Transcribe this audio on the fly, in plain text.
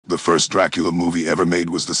The first Dracula movie ever made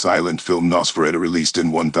was the silent film Nosferatu, released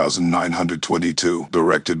in 1922,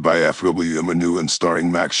 directed by F.W. Manu and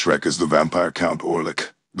starring Max Schreck as the vampire Count Orlik.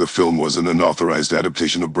 The film was an unauthorized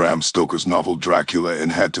adaptation of Bram Stoker's novel Dracula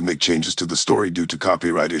and had to make changes to the story due to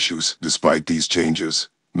copyright issues. Despite these changes,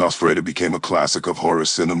 Nosferatu became a classic of horror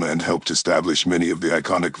cinema and helped establish many of the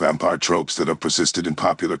iconic vampire tropes that have persisted in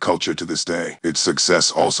popular culture to this day. Its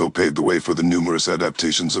success also paved the way for the numerous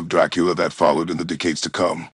adaptations of Dracula that followed in the decades to come.